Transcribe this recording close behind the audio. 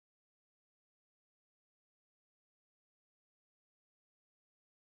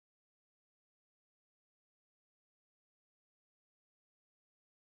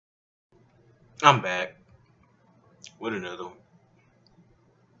I'm back with another one.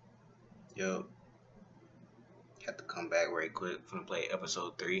 Yo, had to come back right quick. Finna play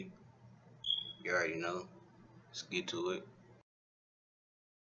episode 3. You already know. Let's get to it.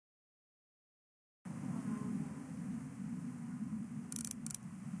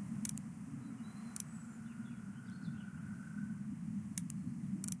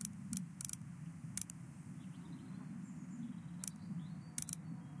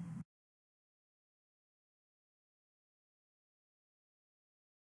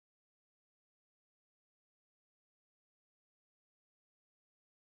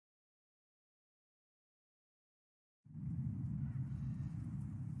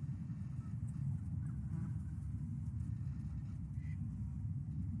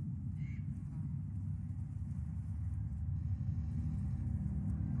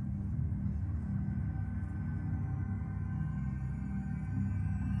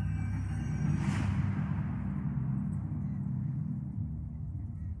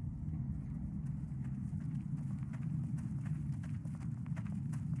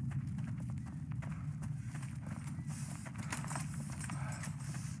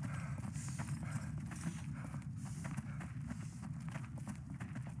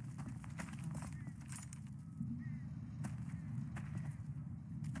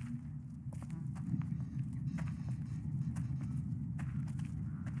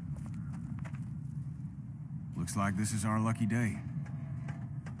 Looks like this is our lucky day.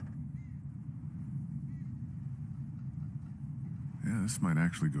 Yeah, this might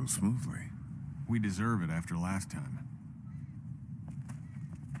actually go smoothly. We deserve it after last time.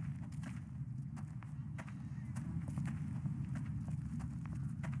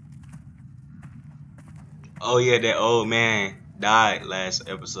 Oh yeah, that old man died last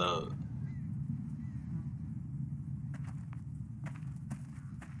episode.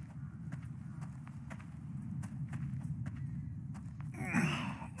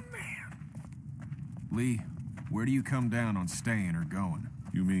 Lee, where do you come down on staying or going?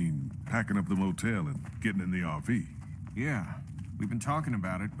 You mean packing up the motel and getting in the RV? Yeah, we've been talking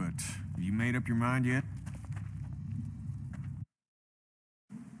about it, but have you made up your mind yet?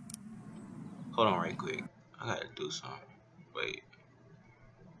 Hold on right quick. I gotta do something. Wait.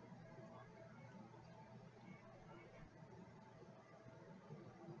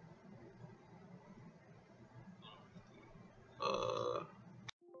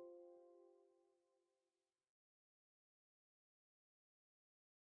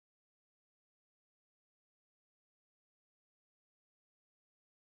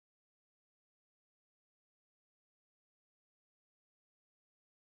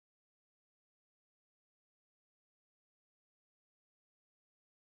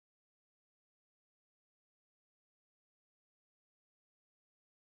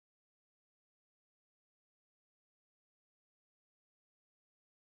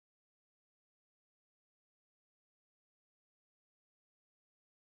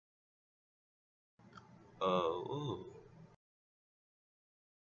 Uh ooh.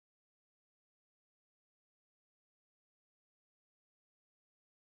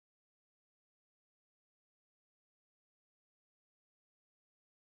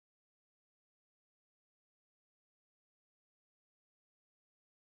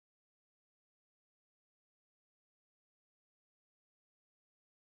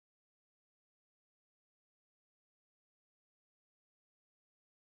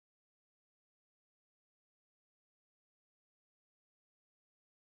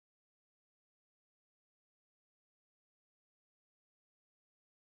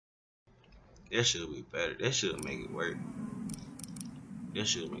 That should be better. That should make it work. That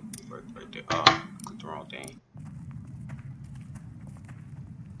should make it work right there. Oh, I clicked the wrong thing.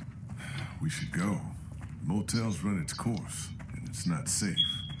 We should go. The motel's run its course, and it's not safe.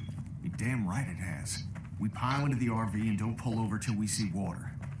 You're damn right it has. We pile into the RV and don't pull over till we see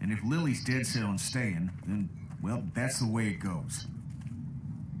water. And if Lily's dead set on staying, then, well, that's the way it goes.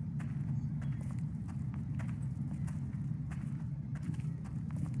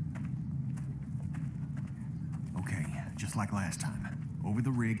 Okay, just like last time. Over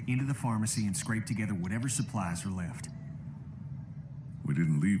the rig, into the pharmacy, and scrape together whatever supplies are left. We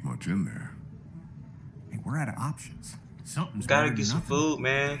didn't leave much in there. Hey, we're out of options. Something's Gotta better get than some nothing. food,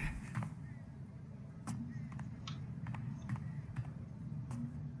 man.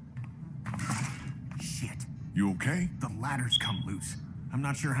 Shit. You okay? The ladder's come loose. I'm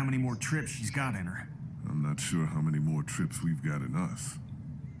not sure how many more trips she's got in her. I'm not sure how many more trips we've got in us.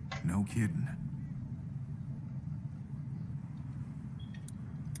 No kidding.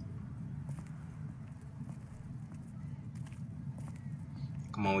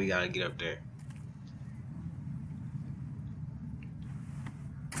 Come on, we gotta get up there.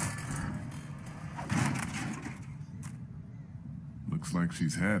 Looks like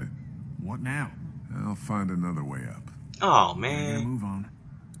she's had it. What now? I'll find another way up. Oh We're gonna man. move on.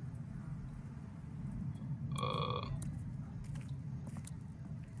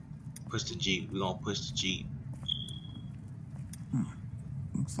 Push the Jeep. We gonna push the Jeep.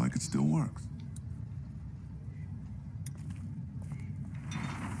 Looks like it still works.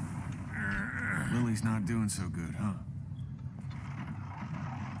 Lily's not doing so good, huh?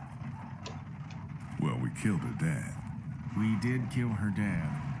 Well, we killed her dad. We did kill her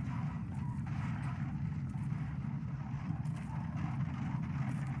dad.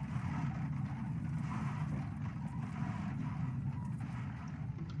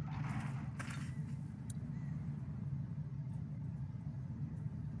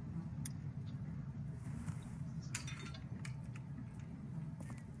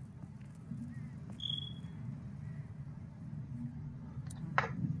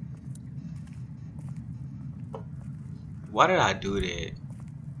 Why did I do that?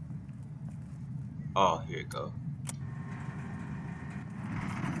 Oh, here it go.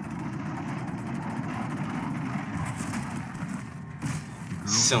 Your girl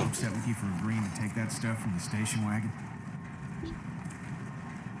So- upset with you for agreeing to take that stuff from the station wagon?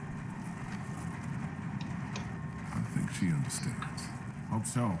 I think she understands. Hope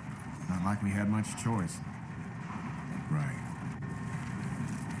so. Not like we had much choice. Right.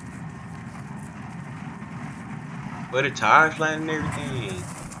 Where the tires flat and everything.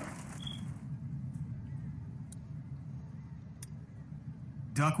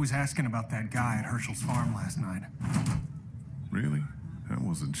 Duck was asking about that guy at Herschel's farm last night. Really? I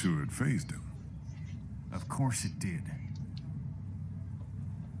wasn't sure it fazed him. Of course it did.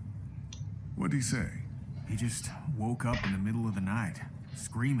 What'd he say? He just woke up in the middle of the night,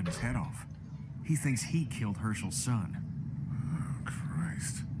 screaming his head off. He thinks he killed Herschel's son. Oh,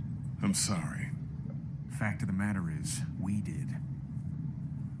 Christ. I'm sorry. Fact of the matter is, we did.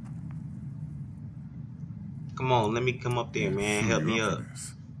 Come on, let me come up there, man. Sure Help me you're up. for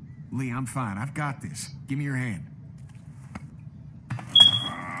this. Lee, I'm fine. I've got this. Give me your hand.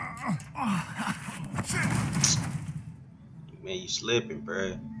 Man, you slipping,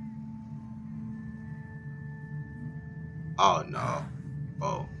 bruh. Oh no.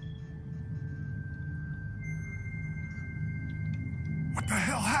 Oh. What the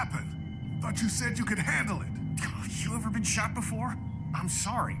hell happened? Thought you said you could handle it. You ever been shot before? I'm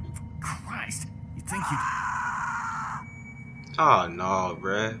sorry. Christ. You think you'd... Oh no,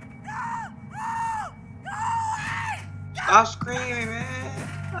 bruh. Stop screaming, man.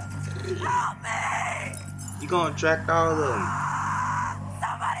 Help me! You gonna attract all of them.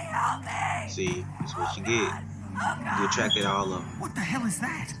 Somebody help me! See, that's what you get. You attracted all of them. What the hell is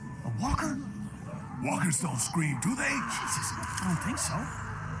that? A walker? Walkers don't scream, do they? Jesus, I don't think so.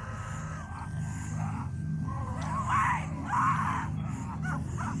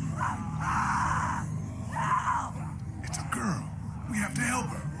 It's a girl. We have to help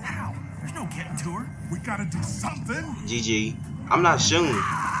her. How? There's no getting to her. We gotta do something. GG. I'm not shooting.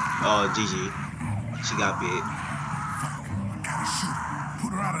 GG. She got bit. Fuck. I gotta shoot her.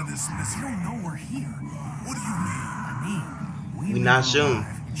 Put her out of this You misery. don't know we're here. What do you mean? I mean, We leave not her shooting.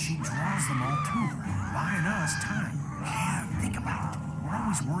 alive, and she draws them all to her, buying us time. Yeah, think about it. We're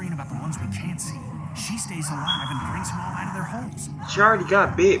always worrying about the ones we can't see. She stays alive and brings them all out of their holes. She already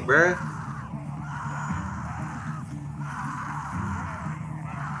got bit, bruh.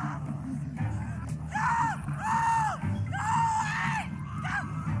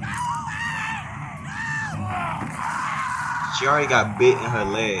 She already got bit in her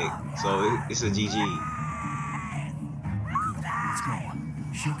leg, so it's a GG. Good, let's go.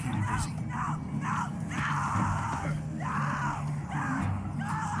 She'll keep you busy.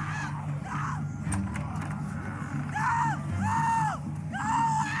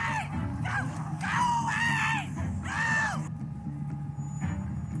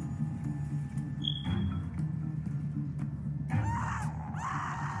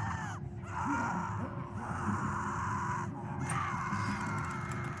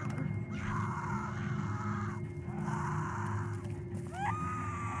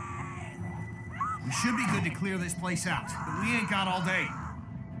 We should be good to clear this place out, but we ain't got all day.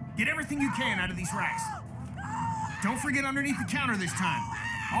 Get everything you can out of these racks. Don't forget underneath the counter this time.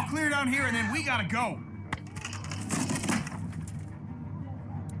 I'll clear down here and then we gotta go.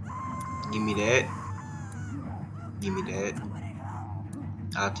 Give me that. Give me that.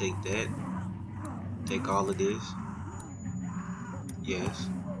 I'll take that. Take all of this. Yes.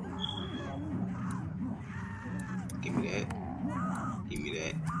 Give me that. Give me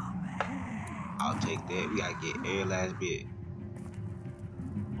that. I'll take that. We gotta get every last bit.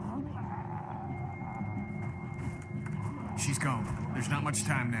 She's gone. There's not much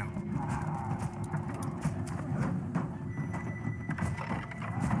time now.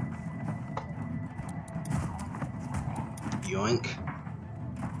 Yoink.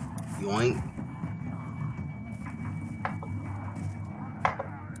 Yoink.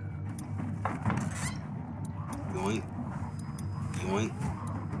 Yoink. Yoink.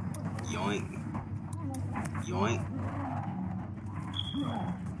 Yoink. Yoink.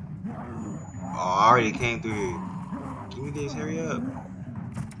 Oh, I already came through here. Give me this, hurry up.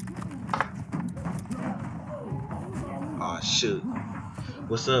 Oh, shoot.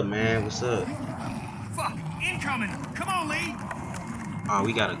 What's up, man? What's up? Fuck! Incoming! Come on, Lee! Oh,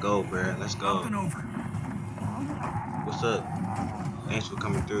 we gotta go, bruh. Let's go. Up and over. What's up? Thanks for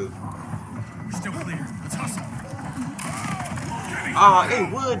coming through. We're still clear. Let's hustle. Oh,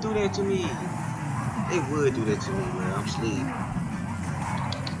 it would do that to me. It would do that to me, man. I'm asleep.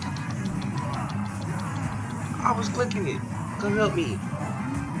 I was clicking it. Come help me.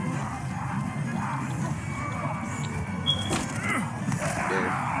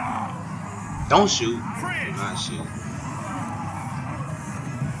 There. Don't shoot. Do not shoot.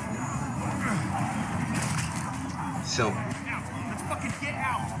 Simple. Let's fucking get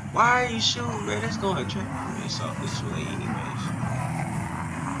out. Why are you shooting, man? That's gonna attract me. So it's too late anyways.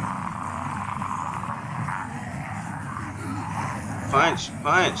 Punch,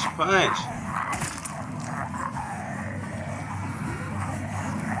 punch, punch.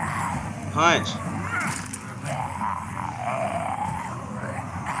 Punch.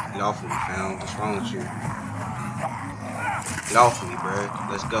 Get off of me, fam. What's wrong with you? Get off of me, bro.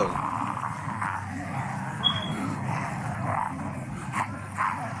 Let's go.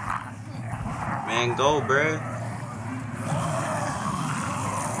 Man, go, bro.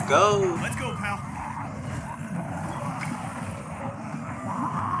 Go. Let's go, pal.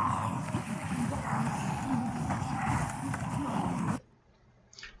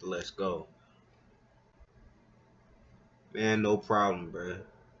 Let's go. Man, no problem, bro.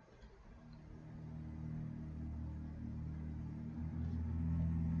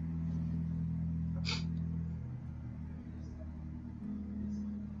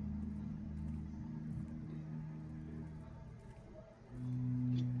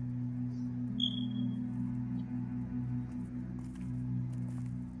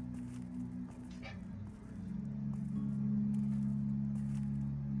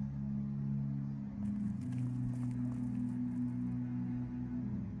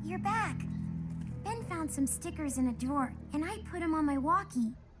 You're back. Ben found some stickers in a drawer, and I put them on my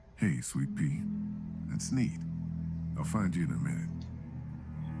walkie. Hey, Sweet Pea. That's neat. I'll find you in a minute.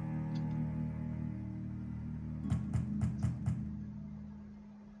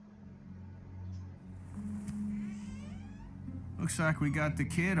 Looks like we got the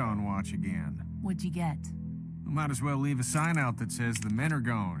kid on watch again. What'd you get? We might as well leave a sign out that says the men are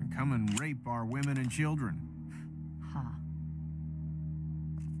gone and come and rape our women and children. Huh.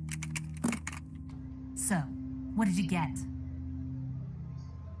 So, what did you get?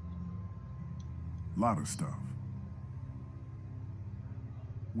 Lot of stuff.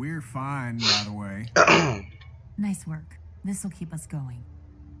 We're fine, by the way. Nice work. This'll keep us going.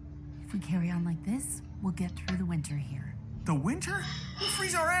 If we carry on like this, we'll get through the winter here. The winter? We'll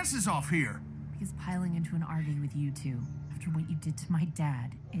freeze our asses off here. Because piling into an RV with you two, after what you did to my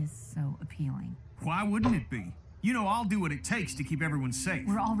dad, is so appealing. Why wouldn't it be? You know I'll do what it takes to keep everyone safe.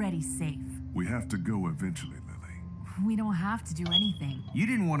 We're already safe. We have to go eventually, Lily. We don't have to do anything. You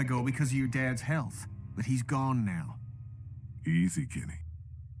didn't want to go because of your dad's health, but he's gone now. Easy, Kenny.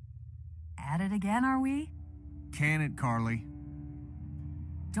 At it again, are we? Can it, Carly?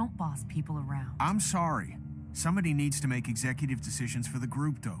 Don't boss people around. I'm sorry. Somebody needs to make executive decisions for the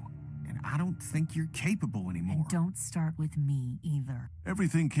group, though. And I don't think you're capable anymore. And don't start with me, either.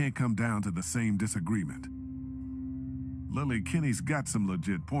 Everything can't come down to the same disagreement. Lily, Kenny's got some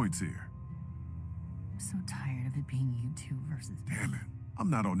legit points here. I'm so tired of it being you two versus me. Damn it. I'm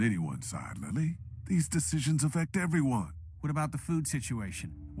not on anyone's side, Lily. These decisions affect everyone. What about the food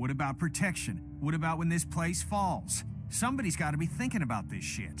situation? What about protection? What about when this place falls? Somebody's got to be thinking about this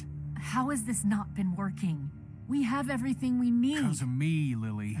shit. How has this not been working? We have everything we need. Because of me,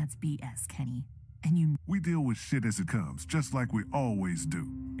 Lily. That's BS, Kenny. And you... We deal with shit as it comes, just like we always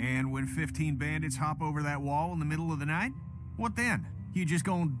do. And when 15 bandits hop over that wall in the middle of the night? What then? You just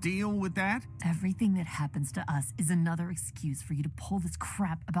gonna deal with that? Everything that happens to us is another excuse for you to pull this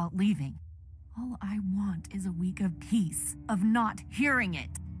crap about leaving. All I want is a week of peace, of not hearing it.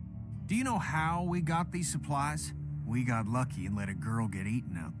 Do you know how we got these supplies? We got lucky and let a girl get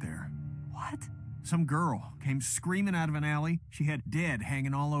eaten out there. What? Some girl came screaming out of an alley. She had dead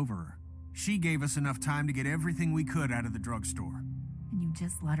hanging all over her. She gave us enough time to get everything we could out of the drugstore. And you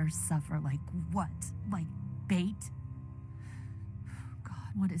just let her suffer like what? Like bait?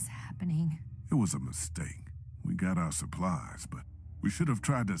 God, what is happening? It was a mistake. We got our supplies, but we should have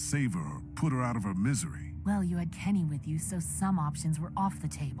tried to save her or put her out of her misery. Well, you had Kenny with you, so some options were off the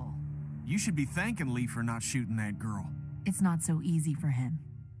table. You should be thanking Lee for not shooting that girl. It's not so easy for him.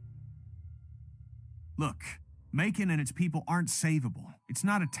 Look, Macon and its people aren't savable. It's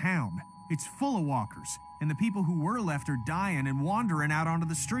not a town. It's full of walkers, and the people who were left are dying and wandering out onto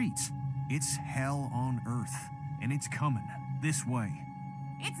the streets. It's hell on earth, and it's coming this way.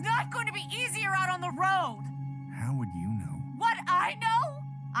 It's not going to be easier out on the road! How would you know? What I know?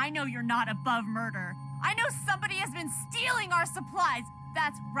 I know you're not above murder. I know somebody has been stealing our supplies.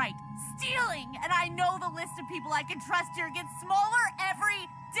 That's right, stealing! And I know the list of people I can trust here gets smaller every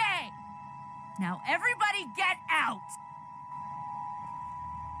day! Now everybody get out!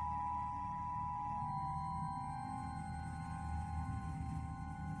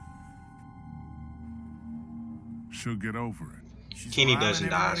 She'll get over it. She's Kenny riling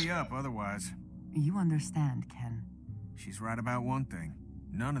doesn't everybody die. up otherwise. You understand, Ken. She's right about one thing.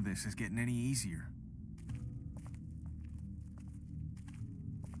 None of this is getting any easier.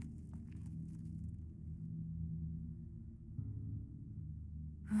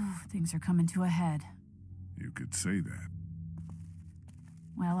 Things are coming to a head. You could say that.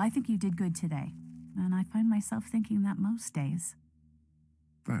 Well, I think you did good today. And I find myself thinking that most days.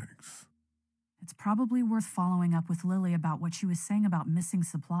 Thanks. It's probably worth following up with Lily about what she was saying about missing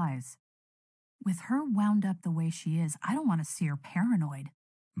supplies. With her wound up the way she is, I don't want to see her paranoid.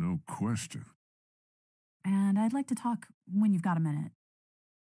 No question. And I'd like to talk when you've got a minute.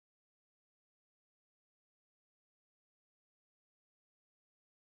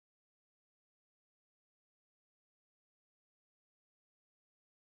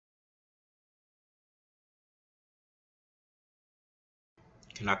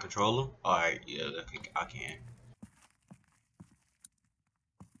 Can I control him? Alright, yeah, I can.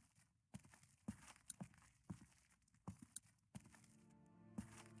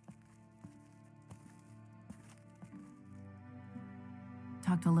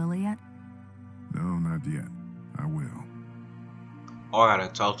 Talk to Lily yet? No, not yet. I will. Or I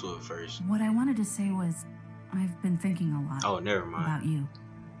gotta talk to her first. What I wanted to say was, I've been thinking a lot Oh, never mind. about you.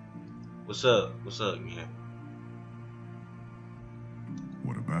 What's up? What's up, man?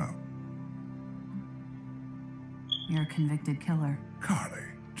 What about? You're a convicted killer. Carly,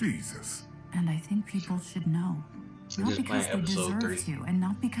 Jesus. And I think people should know. I'm Not just because playing they episode deserve 3. to, and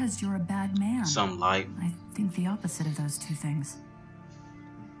not because you're a bad man. Some light. I think the opposite of those two things.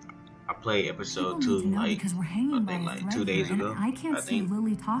 I played episode People 2 need to know like because we're hanging I by think a like thread 2 days here, ago. and I can't see think.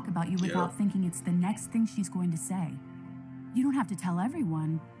 Lily talk about you without Yeah. thinking it's the next thing she's going to say. You don't have to tell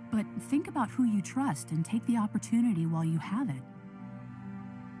everyone, but think about who you trust and take the opportunity while you have it.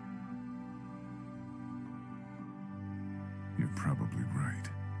 You're probably right.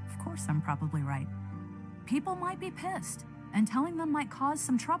 Of course I'm probably right. People might be pissed, and telling them might cause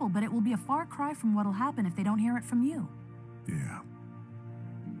some trouble, but it will be a far cry from what'll happen if they don't hear it from you. Yeah.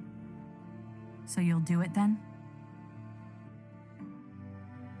 So you'll do it then?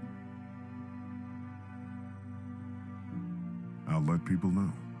 I'll let people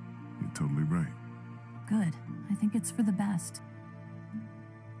know. You're totally right. Good. I think it's for the best.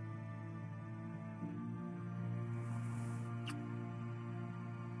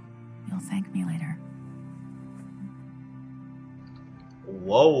 You'll thank me later.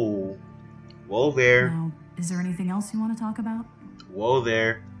 Whoa. Whoa there. Now, is there anything else you want to talk about? Whoa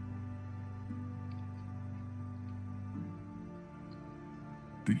there.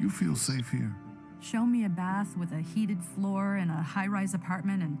 Do you feel safe here? Show me a bath with a heated floor in a high-rise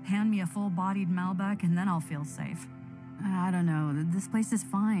apartment and hand me a full-bodied Malbec and then I'll feel safe. I don't know. This place is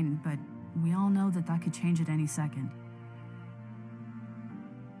fine, but we all know that could change at any second.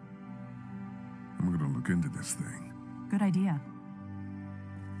 I'm gonna look into this thing. Good idea.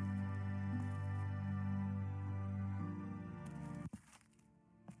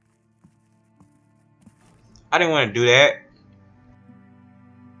 I didn't want to do that.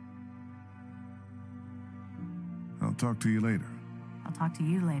 I'll talk to you later. I'll talk to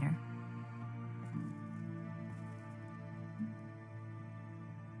you later.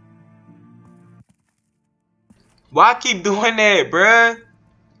 Why I keep doing that, bruh?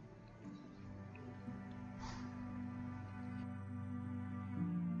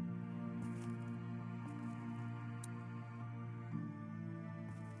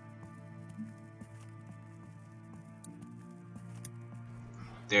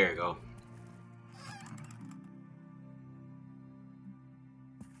 There you go.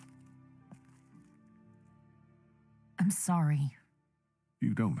 I'm sorry.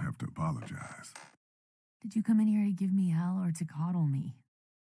 You don't have to apologize. Did you come in here to give me hell or to coddle me?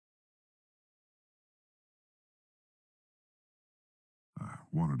 I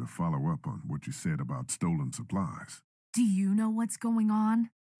wanted to follow up on what you said about stolen supplies. Do you know what's going on?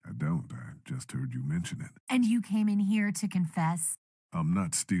 I don't. I just heard you mention it. And you came in here to confess? I'm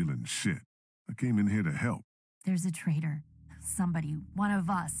not stealing shit. I came in here to help. There's a traitor. Somebody, one of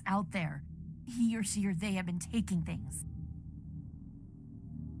us, out there. He or she or they have been taking things.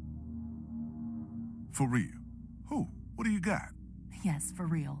 For real? Who? What do you got? Yes, for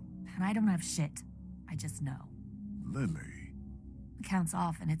real. And I don't have shit. I just know. Lily. The count's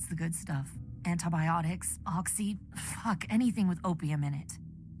off and it's the good stuff. Antibiotics, oxy, fuck, anything with opium in it.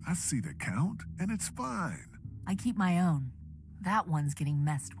 I see the count, and it's fine. I keep my own. That one's getting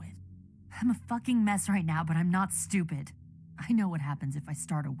messed with. I'm a fucking mess right now, but I'm not stupid. I know what happens if I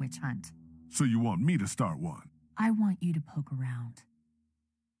start a witch hunt. So you want me to start one? I want you to poke around.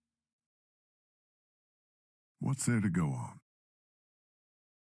 What's there to go on?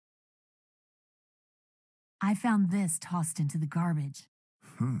 I found this tossed into the garbage.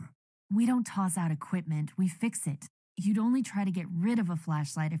 We don't toss out equipment, we fix it. You'd only try to get rid of a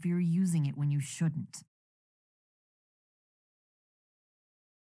flashlight if you were using it when you shouldn't.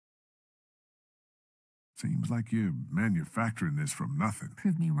 Seems like you're manufacturing this from nothing.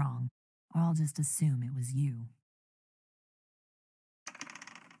 Prove me wrong, or I'll just assume it was you.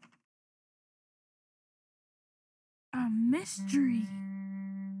 A mystery.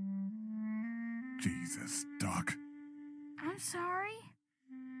 Jesus, Doc. I'm sorry.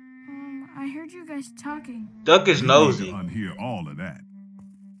 I heard you guys talking. Duck is nosy. You need to unhear all of that.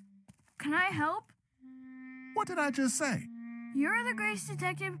 Can I help? What did I just say? You're the Grace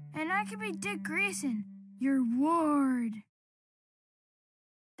detective, and I can be Dick Grayson, your ward.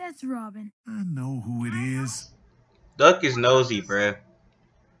 That's Robin. I know who it is. Duck is nosy, bruh.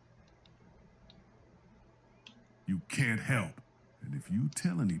 You can't help. And if you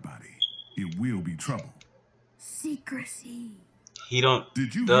tell anybody, it will be trouble. Secrecy. He don't.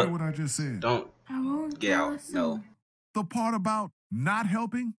 Did you Duck, hear what I just said? Don't I won't get tell out. a No. soul. The part about not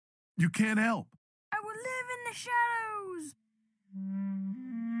helping? You can't help. I will live in the shadows.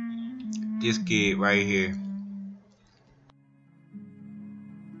 This kid right here.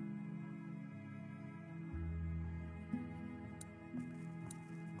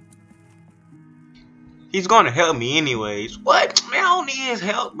 He's gonna help me anyways. What? Man, I don't need his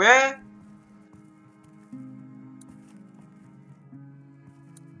help, bruh.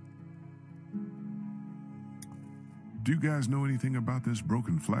 Do you guys know anything about this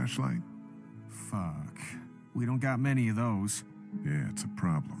broken flashlight? Fuck. We don't got many of those. Yeah, it's a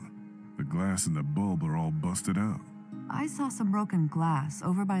problem. The glass and the bulb are all busted out. I saw some broken glass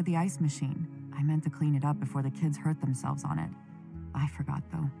over by the ice machine. I meant to clean it up before the kids hurt themselves on it. I forgot,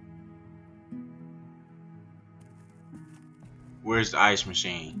 though. Where's the ice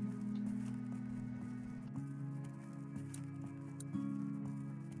machine?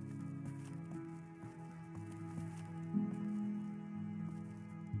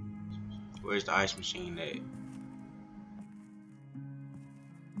 Where's the ice machine at?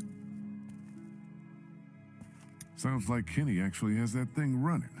 Sounds like Kenny actually has that thing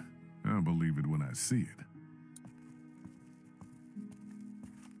running. I'll believe it when I see it.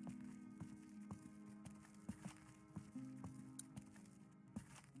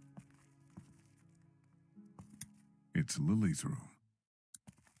 It's Lily's room.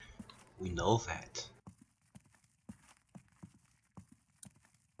 We know that.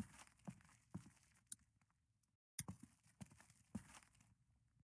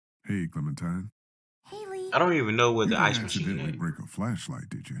 Hey, Clementine. Haley. I don't even know where You the didn't ice machine accidentally is. break a flashlight,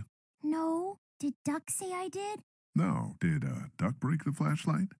 did you? No. Did Duck say I did? No. Did Duck break the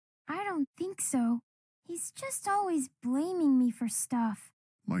flashlight? I don't think so. He's just always blaming me for stuff.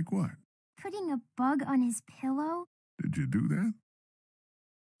 Like what? Putting a bug on his pillow? Did you do that?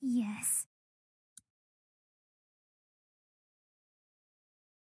 Yes.